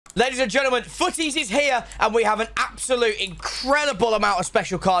Ladies and gentlemen, Footies is here, and we have an absolute incredible amount of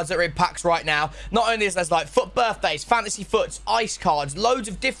special cards that are in packs right now. Not only is there like foot birthdays, fantasy foots, ice cards, loads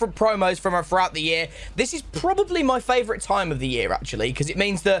of different promos from throughout the year. This is probably my favorite time of the year, actually, because it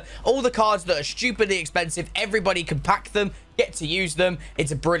means that all the cards that are stupidly expensive, everybody can pack them, get to use them.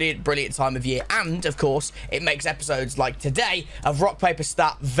 It's a brilliant, brilliant time of year. And, of course, it makes episodes like today of Rock, Paper,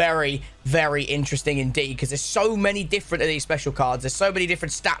 Stat very, very interesting indeed, because there's so many different of these special cards. There's so many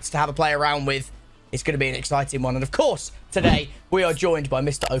different stats to have a play around with. It's going to be an exciting one. And, of course, today we are joined by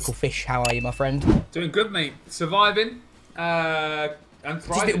Mr. Oakelfish. How are you, my friend? Doing good, mate. Surviving and thriving.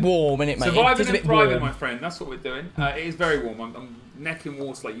 It's a bit warm, isn't it, mate? Surviving and thriving, my friend. That's what we're doing. It is very warm. I'm necking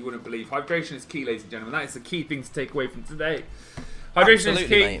water like you wouldn't believe. Hydration is key, ladies and gentlemen. That is the key thing to take away from today. Hydration is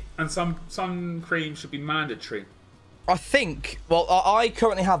key, mate. And sun cream should be mandatory. I think, well, I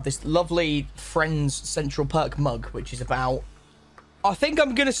currently have this lovely Friends Central Perk mug, which is about, I think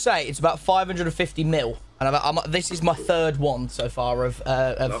I'm going to say it's about 550 mil. And this is my third one so far of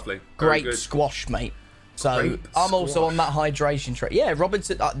grape squash, mate. So I'm also on that hydration trait. Yeah,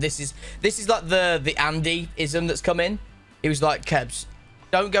 Robinson, this is like the Andy-ism that's come in. He was like, KIRBZ,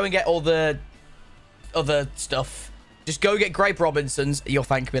 don't go and get all the other stuff. Just go get Grape Robinsons. You'll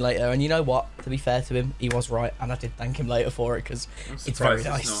thank me later. And you know what? To be fair to him, he was right. And I did thank him later for it because it's very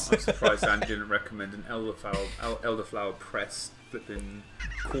nice. I'm surprised Andy didn't recommend an elderflower pressed flipping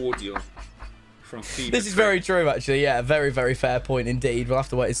cordial from FIFA. This is very true, actually. Yeah, very, very fair point indeed. We'll have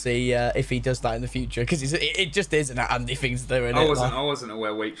to wait and see if he does that in the future because it just is an Andy thing to do. I wasn't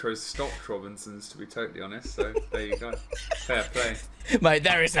aware Waitrose stocked Robinsons, to be totally honest. So there you go. Fair play. Mate,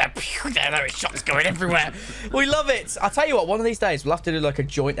 there is shots going everywhere. We love it. I'll tell you what, one of these days we'll have to do like a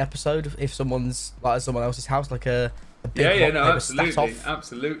joint episode if someone's like at someone else's house, like a big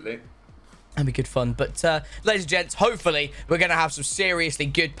absolutely. That'd be good fun. But ladies and gents, hopefully we're going to have some seriously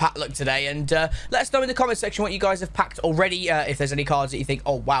good pack luck today. And let us know in the comment section what you guys have packed already. If there's any cards that you think,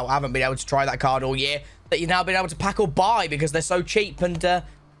 oh wow, I haven't been able to try that card all year, that you've now been able to pack or buy because they're so cheap. And go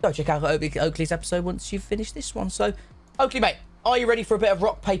check out Oakley's episode once you've finished this one. So Oakley, mate, are you ready for a bit of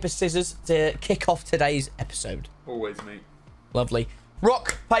rock, paper, scissors to kick off today's episode? Always, mate. Lovely.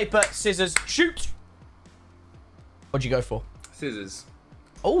 Rock, paper, scissors, shoot. What'd you go for? Scissors.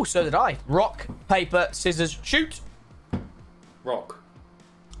 Oh, so did I. Rock, paper, scissors, shoot. Rock.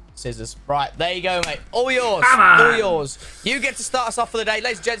 Scissors. Right, there you go, mate. All yours. All yours. You get to start us off for the day.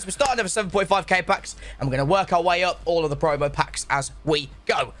 Ladies and gents, we're starting over 7.5k packs, and we're going to work our way up all of the promo packs as we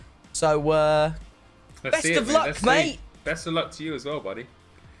go. So, best of luck, mate. Best of luck to you as well, buddy.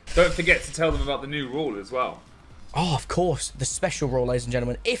 Don't forget to tell them about the new rule as well. Oh, of course. The special rule, ladies and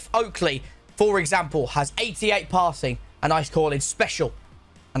gentlemen. If Oakley, for example, has 88 passing and I call in special,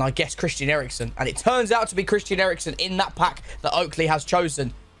 and I guess Christian Eriksen, and it turns out to be Christian Eriksen in that pack that Oakley has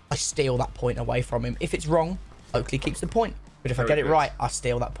chosen, I steal that point away from him. If it's wrong, Oakley keeps the point. But if I get it right, I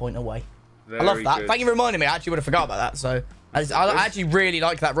steal that point away. I love that. Thank you for reminding me. I actually would have forgot about that. So I actually really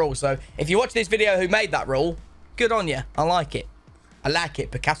like that rule. So if you watch this video who made that rule, good on you. I like it. I like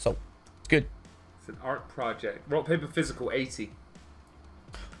it. Picasso. It's good. It's an art project. Rock, paper, physical, 80.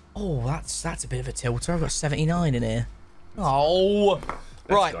 Oh, that's a bit of a tilter. I've got 79 in here. Oh.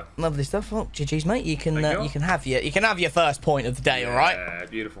 Right, lovely stuff. Oh, GG's, mate. You can have your first point of the day. All right. Yeah,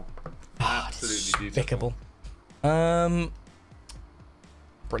 beautiful. Absolutely beautiful.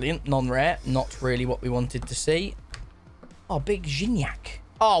 Brilliant. Non-rare. Not really what we wanted to see. Oh, big Gignac.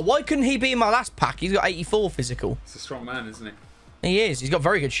 Oh, why couldn't he be in my last pack? He's got 84 physical. He's a strong man, isn't he? He is. He's got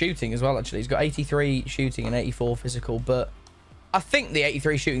very good shooting as well. Actually, he's got 83 shooting and 84 physical. But I think the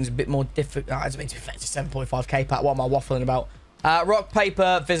 83 shooting is a bit more difficult. It's a 7.5k pack. What am I waffling about? Rock,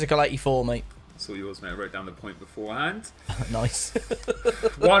 paper, physical 84, mate. That's all yours, mate. I wrote down the point beforehand. Nice.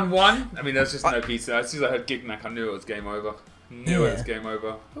 1-1. I mean, there's just no pizza. As soon as I heard Gignac, I knew it was game over. It was game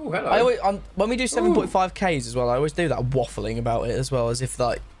over. Oh, hello. When we do 7.5ks as well, I always do that waffling about it as well, as if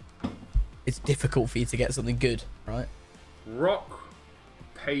like it's difficult for you to get something good, right? Rock,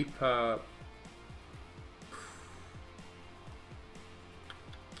 paper.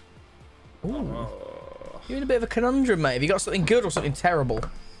 Ooh. You're in a bit of a conundrum, mate. Have you got something good or something terrible?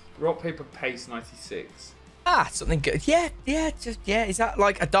 Rock, paper, pace, 96. Ah, something good. Yeah. Is that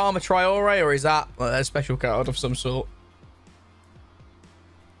like Adama Traore or is that a special card of some sort?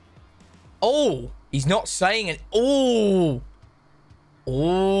 Oh, he's not saying it. Oh.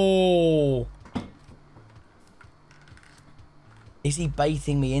 Is he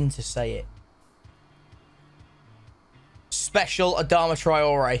baiting me in to say it? Special Adama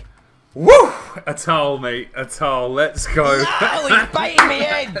Traore. Woo! A towel, mate. A towel. Let's go. No, he's baiting me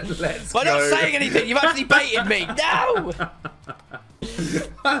in. By not saying anything, you've actually baited me. No.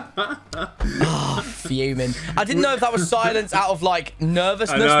 Oh, fuming. I didn't know if that was silence out of like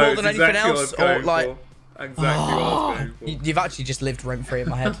nervousness more than anything else, or like. Exactly what I was going for. You've actually just lived rent free in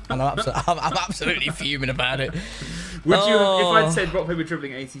my head, and I'm absolutely fuming about it. Would you, if I'd said rock paper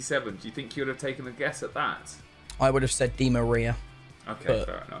dribbling 87, do you think you would have taken a guess at that? I would have said Di Maria. Okay,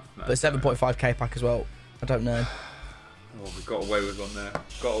 fair enough. No, but 7.5k pack as well. I don't know. Oh, we got away with one there.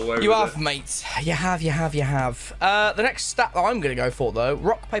 Got away with it. You have, mate. You have. The next stat that I'm going to go for, though,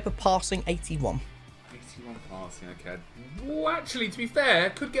 rock, paper, passing, 81. 81 passing, okay. Well, actually, to be fair,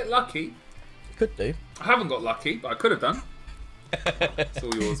 could get lucky. Could do. I haven't got lucky, but I could have done. It's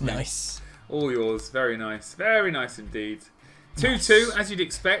all yours, mate. Nice. All yours. Very nice. Very nice indeed. 2-2, as you'd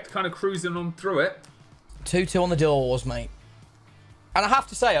expect, kind of cruising on through it. 2-2 on the doors, mate. And I have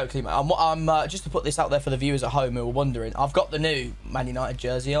to say, Oakley, mate, I'm just to put this out there for the viewers at home who are wondering, I've got the new Man United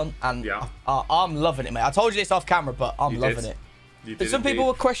jersey on, and yeah. I'm loving it, mate. I told you this off camera, but I'm loving it. But some people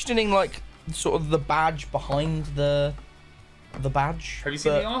were questioning, like, sort of the badge behind the badge. Have you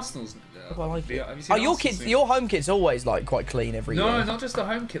seen the Arsenal's? I like it. Your home kit's always like quite clean every year. No, not just the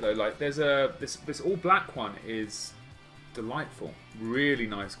home kit though. Like there's this all black one is delightful. Really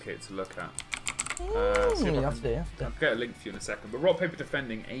nice kit to look at. I'll get a link for you in a second. But rock paper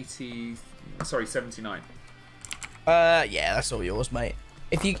defending 79. Yeah, that's all yours, mate.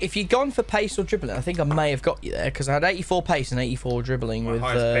 If you'd gone for pace or dribbling, I think I may have got you there because I had 84 pace and 84 dribbling. My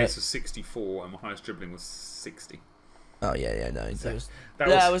highest pace was 64 and my highest dribbling was 60. Oh yeah, no. So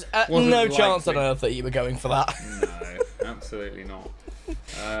there was no chance on earth that you were going for that. No, absolutely not.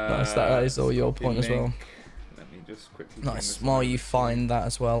 Nice, that is all your point as well. Let me just quickly. Nice. While you find that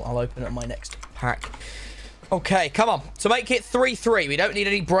as well, I'll open up my next pack. Okay, come on. To make it 3-3, we don't need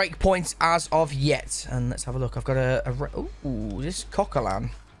any break points as of yet. And let's have a look. I've got ooh, this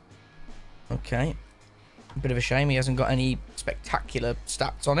Coquelin. Okay. A bit of a shame he hasn't got any spectacular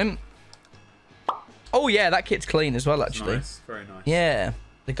stats on him. Oh yeah, that kit's clean as well, actually. Nice, very nice. Yeah,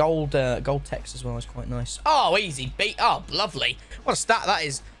 the gold text as well is quite nice. Oh, easy beat. Oh, lovely. What a stat that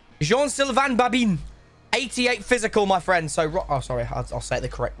is. Jean-Sylvain Babin, 88 physical, my friend. So, oh, sorry, I'll say it the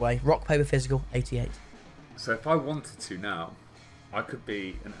correct way. Rock, paper, physical, 88. So if I wanted to now, I could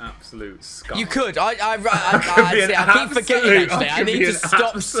be an absolute scum. You could. I keep forgetting, actually. I need to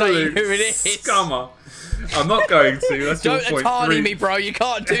stop saying who it is. Scummer. I'm not going to. That's Don't your point. attorney me, bro. You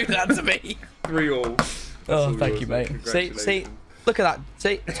can't do that to me. 3-all. Oh, thank you, mate. See, look at that.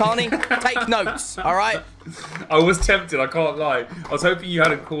 See, Tani, take notes. All right. I was tempted. I can't lie. I was hoping you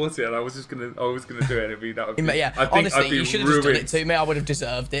hadn't caught it, and I was gonna do it. And that would be, yeah. Honestly, you should have just done it to me. I would have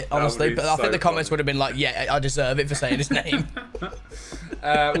deserved it, honestly. But I think the comments would have been like, "Yeah, I deserve it for saying his name."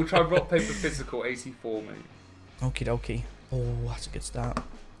 We'll try rock paper physical 84, mate. Okie dokie. Oh, that's a good start.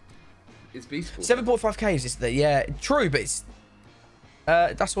 It's beautiful. 7.5k is this? Yeah, true, but it's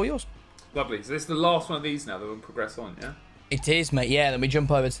that's all yours. Lovely. So this is the last one of these now that we'll progress on, yeah? It is, mate. Yeah, then we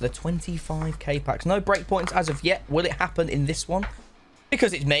jump over to the 25k packs. No break points as of yet. Will it happen in this one?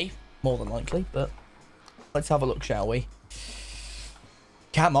 Because it's me, more than likely. But let's have a look, shall we?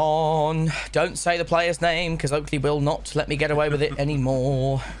 Come on. Don't say the player's name, because Oakley will not let me get away with it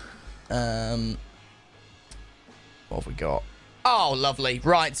anymore. What have we got? Oh, lovely.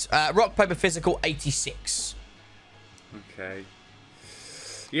 Right. Rock, paper, physical, 86. Okay.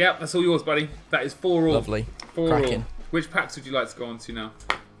 Yeah, that's all yours, buddy. That is 4-all. Lovely. 4-all. Which packs would you like to go on to now?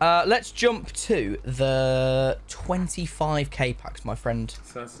 Let's jump to the 25k packs, my friend.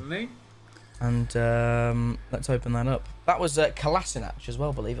 Certainly. And let's open that up. That was Kolasinac as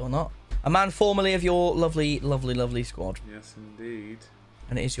well, believe it or not. A man formerly of your lovely, lovely, lovely squad. Yes, indeed.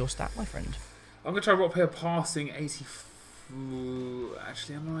 And it is your stat, my friend. I'm going to try rock, paper, passing 84.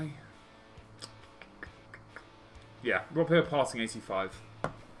 Actually, am I? Yeah, rock, paper, passing 85.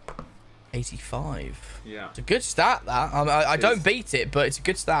 85. Yeah. It's a good stat, that. I don't beat it, but it's a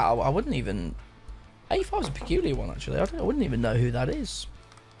good stat. I wouldn't even... 85 is a peculiar one, actually. I wouldn't even know who that is.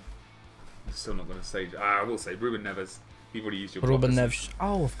 I'm still not going to say... I will say Ruben Neves. You've already used your Ruben Neves.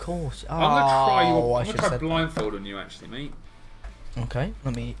 Oh, of course. Oh, I'm going to try blindfold on you, actually, mate. Okay,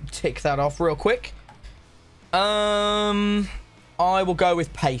 let me tick that off real quick. I will go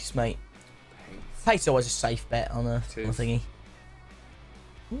with pace, mate. Pace is always a safe bet on a thingy.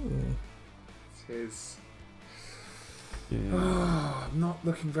 Ooh. Is I'm not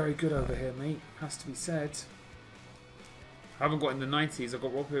looking very good over here, mate. Has to be said. I haven't got in the 90s. I've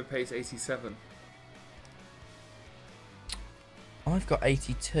got rock, paper, pace 87. I've got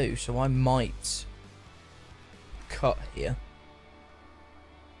 82, so I might cut here.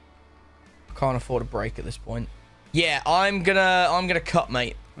 Can't afford a break at this point. Yeah, I'm gonna cut,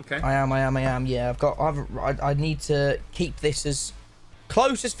 mate. Okay. I am. Yeah, I need to keep this as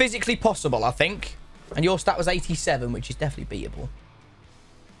close as physically possible, I think. And your stat was 87, which is definitely beatable.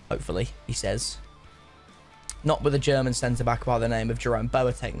 Hopefully, he says. Not with a German centre-back by the name of Jerome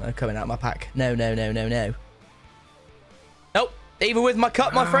Boateng, though, coming out of my pack. No, no, no, no, no. Nope. Even with my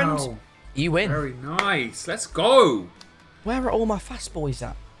cut, my friend, you win. Very nice. Let's go. Where are all my fast boys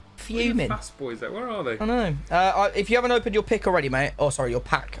at? Fuming. Fast boys at? Where are they? I know. If you haven't opened your pick already, mate. Oh, sorry, your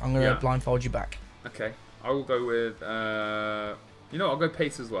pack. I'm going to blindfold you back. Okay. I will go with... you know what? I'll go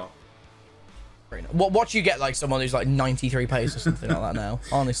pace as well. What do you get, like, someone who's, like, 93 pace or something like that now?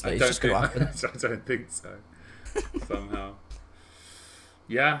 Honestly, it's just going to happen. I don't think so. Somehow.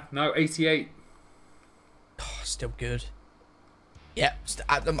 Yeah. No, 88. Oh, still good. Yeah.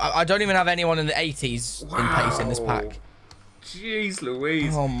 I don't even have anyone in the 80s in pace in this pack. Jeez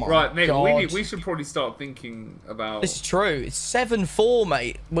Louise. Oh my right, mate, God. we should probably start thinking about... This is true. It's 7-4,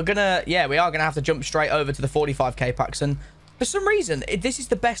 mate. We're going to... Yeah, we are going to have to jump straight over to the 45k packs. And for some reason, this is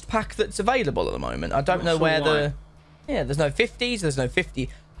the best pack that's available at the moment. I don't know where the... Yeah, there's no 50s. There's no 50...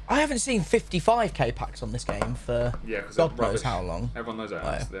 I haven't seen 55k packs on this game for God knows how long. Everyone knows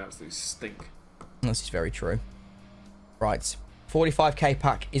that. They absolutely stink. This is very true. Right. 45k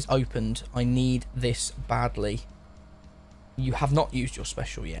pack is opened. I need this badly. You have not used your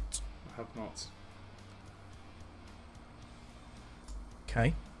special yet. I have not.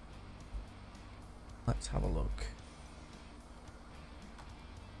 Okay. Let's have a look.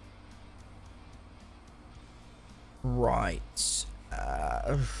 Right.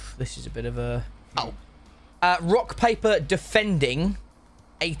 This is a bit of a... Oh. Rock, paper, defending,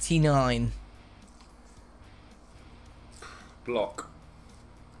 89. Block.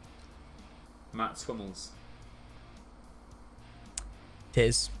 Matt Swimmels.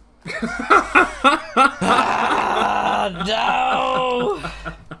 Tis. No!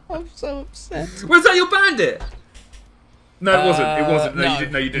 I'm so upset. Was that your bandit? No, it wasn't. It wasn't. No,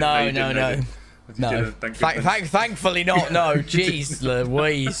 you didn't. No, you didn't. No. Thankfully not. No. Jeez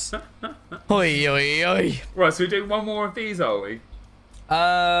Louise. Oi, oi, oi. Right, so we're doing one more of these, are we?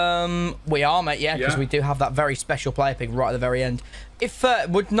 We are, mate. Yeah, because we do have that very special player pick right at the very end. If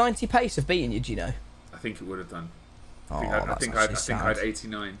would 90 pace have beaten you? Do you know? I think it would have done. I think I had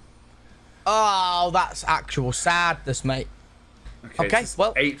 89. Oh, that's actual sadness, mate. Okay,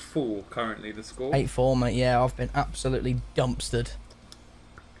 well, 8-4 currently the score. 8-4, mate. Yeah, I've been absolutely dumpstered.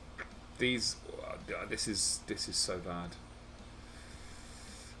 This is so bad.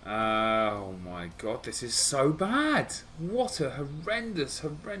 Oh my God, this is so bad. What a horrendous.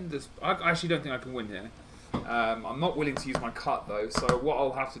 I actually don't think I can win here. I'm not willing to use my cut though, so what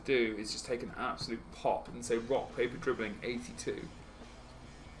I'll have to do is just take an absolute pop and say rock, paper, dribbling, 82.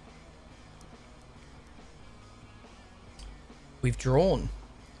 We've drawn.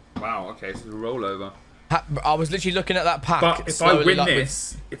 Wow, okay, so it's a rollover. I was literally looking at that pack. But if I win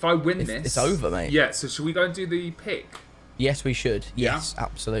this, it's over, mate. Yeah, so should we go and do the pick? Yes, we should. Yes,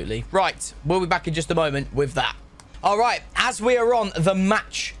 absolutely. Right, we'll be back in just a moment with that. All right, as we are on the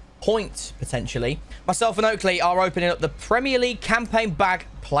match point, potentially, myself and Oakley are opening up the Premier League campaign bag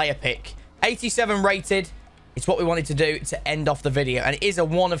player pick. 87 rated. It's what we wanted to do to end off the video. And it is a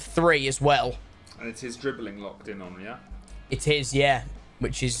 1 of 3 as well. And it is dribbling locked in on, yeah? It is, yeah.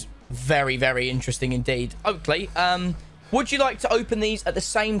 Which is very, very interesting indeed. Oakley, would you like to open these at the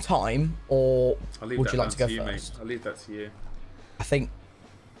same time? Or would you like to go first? I'll leave that to you. I think,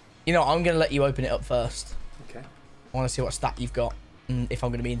 you know, I'm going to let you open it up first. Okay. I want to see what stat you've got. And if I'm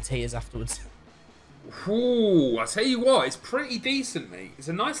going to be in tears afterwards. Ooh, I tell you what, it's pretty decent, mate. It's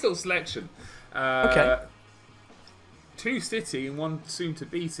a nice little selection. Okay. 2 City and 1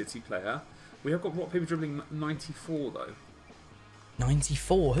 soon-to-be City player. We have got rock, paper, dribbling 94, though.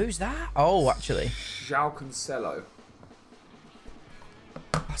 94? Who's that? Oh, actually. João Cancelo.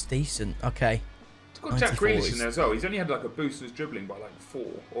 That's decent. Okay. It's got Jack Grealish in there as well. He's only had like a boost of his dribbling by like 4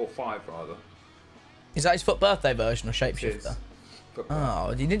 or 5 rather. Is that his FUT birthday version or shapeshifter?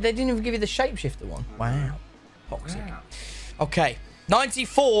 Oh, they didn't even give you the shapeshifter one. Wow. Toxic. Yeah. Okay.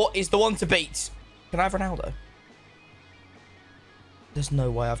 94 is the one to beat. Can I have Ronaldo? There's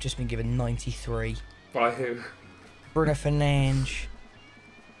no way I've just been given 93. By who? Bruno Fernandes.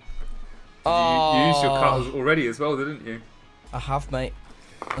 You used your cut already as well, didn't you? I have, mate.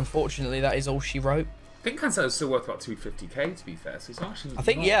 Unfortunately, that is all she wrote. I think Cancelo's still worth about 250k to be fair, so it's actually I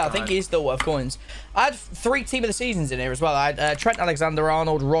think he is still worth coins. I had 3 team of the seasons in here as well. I had Trent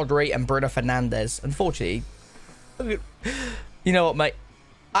Alexander-Arnold, Rodri, and Bruno Fernandes. Unfortunately, you know what, mate?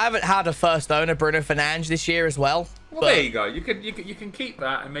 I haven't had a first owner, Bruno Fernandes, this year as well. Well, there you go. You can keep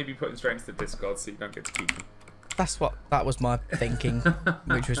that and maybe put him straight into the discard so you don't get to keep him. That was my thinking,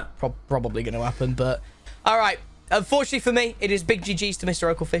 which was probably going to happen. But all right, unfortunately for me, it is big GG's to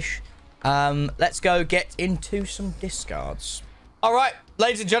Mr. Oakelfish. Let's go get into some discards. All right,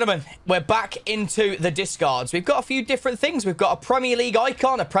 ladies and gentlemen, we're back into the discards. We've got a few different things. We've got a Premier League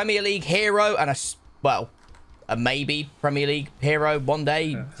icon, a Premier League hero, and a maybe Premier League hero one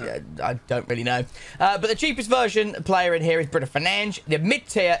day. I don't really know. But the cheapest version player in here is Bruno Fernandes. The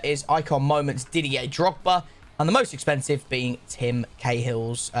mid-tier is Icon Moments Didier Drogba. And the most expensive being Tim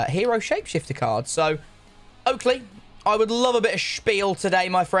Cahill's hero shapeshifter card. So, Oakley, I would love a bit of spiel today,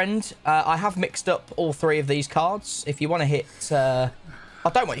 my friend. I have mixed up all three of these cards. If you want to hit... I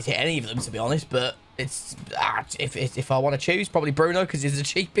don't want you to hit any of them, to be honest. But it's if I want to choose, probably Bruno, because he's the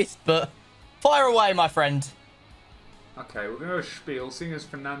cheapest. But fire away, my friend. Okay, we're going to go spiel. Seeing as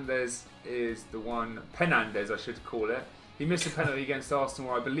Fernandes is the one... Penandes, I should call it. He missed a penalty against Arsenal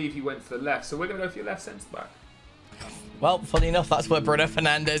where I believe he went to the left. So we're going to go for your left centre-back. Well, funny enough, that's where Bruno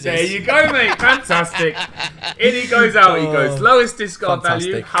Fernandes is. There you go, mate. Fantastic. In he goes, out he goes. Lowest discard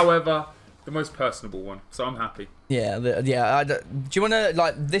value, however, the most personable one. So I'm happy. Yeah, do you want to,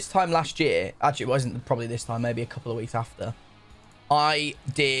 like, this time last year, actually it wasn't probably this time, maybe a couple of weeks after, I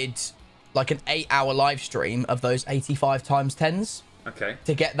did, like, an 8-hour live stream of those 85 times 10s. Okay.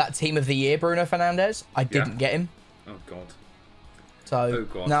 To get that team of the year, Bruno Fernandes. I didn't get him. Oh, God. So,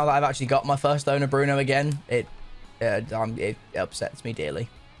 now that I've actually got my first owner, Bruno, again, it upsets me dearly.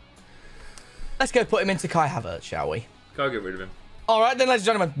 Let's go put him into Kai Havertz, shall we? Go get rid of him. All right, then, ladies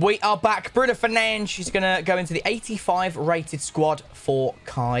and gentlemen, we are back. Bruno Fernandes, she's going to go into the 85 rated squad for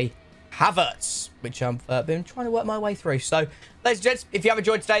Kai Havertz, which I've been trying to work my way through. So, ladies and gents, if you have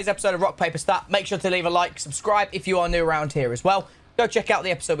enjoyed today's episode of Rock, Paper, Stat, make sure to leave a like, subscribe if you are new around here as well. Go check out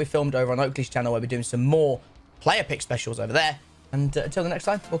the episode we filmed over on Oakley's channel where we're doing some more player pick specials over there. And until the next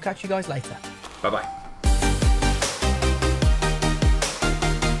time, we'll catch you guys later. Bye-bye.